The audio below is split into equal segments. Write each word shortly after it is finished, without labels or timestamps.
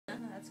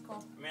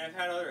cool. I mean, I've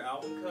had other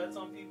album cuts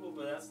on people,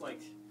 but that's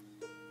like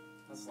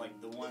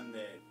the one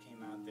that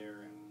came out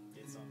there and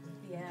did something.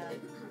 Yeah.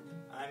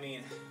 I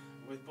mean,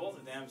 with both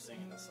of them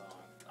singing the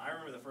song, I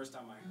remember the first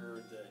time I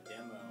heard the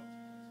demo,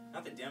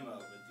 not the demo,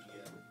 but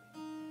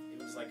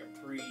it was like a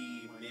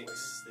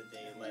pre-mix that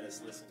they let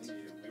us listen to.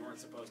 We weren't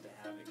supposed to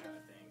have it kind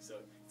of thing, so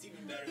it's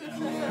even better that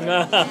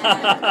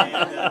way.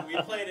 And we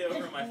played it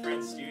over in my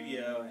friend's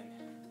studio, and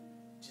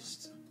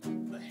just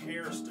the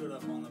hair stood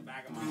up on the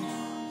back of my arms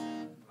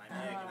and my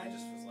neck, and I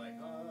just was like,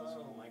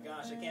 oh my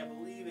gosh, I can't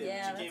believe it.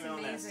 Yeah, she came in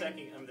on that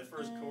the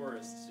first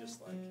chorus, it's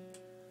just like,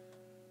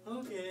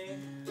 okay,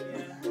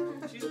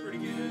 yeah, she's pretty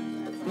good.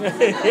 We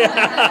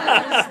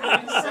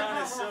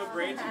sounded so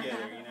great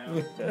together, you know.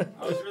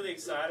 I was really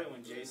excited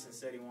when Jason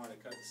said he wanted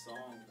to cut the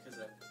song because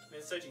I've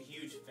been such a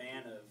huge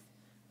fan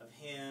of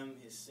him,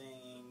 his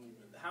singing.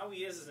 How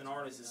he is as an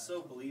artist is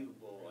so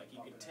believable. Like,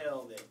 you can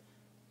tell that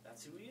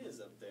that's who he is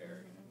up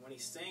there. And when he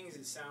sings,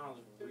 it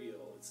sounds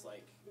real. It's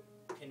like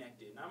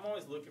connected. And I'm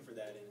always looking for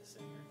that in a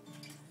singer.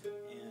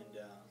 And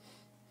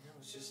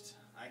it's just,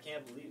 I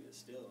can't believe it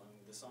still. I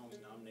mean, the song was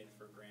nominated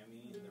for a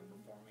Grammy, and they're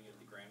performing at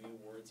the Grammy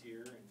Awards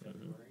here in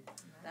February.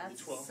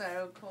 That's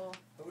so cool.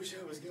 I wish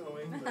I was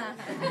going, but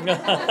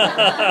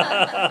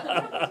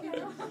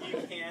you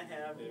can't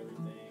have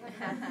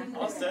everything.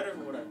 I'll settle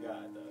for what I've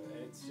got, though.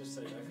 It's just,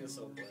 I feel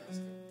so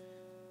blessed.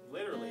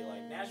 Literally,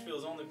 like, Nashville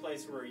is the only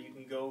place where you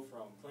can go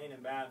from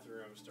cleaning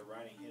bathrooms to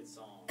writing hit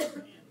songs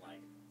in,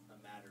 like, a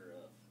matter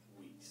of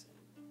weeks. And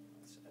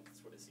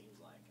that's what it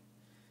seems like.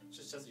 It's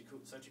just such a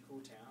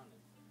cool town.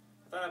 And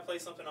I thought I'd play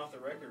something off the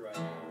record right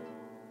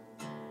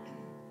now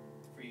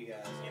for you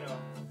guys. You know,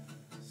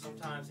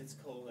 sometimes it's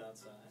cold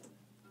outside,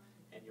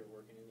 and you're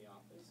working in the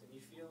office, and you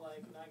feel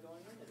like not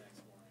going in the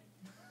next morning.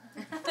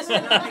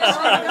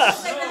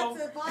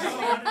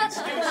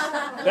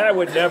 That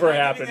would never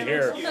happen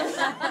here.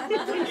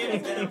 I'm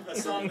giving them a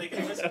song they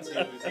can listen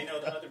to. They know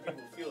that other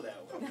people feel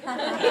that way.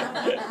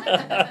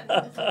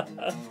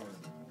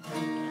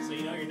 So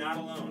you know you're not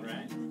alone,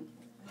 right?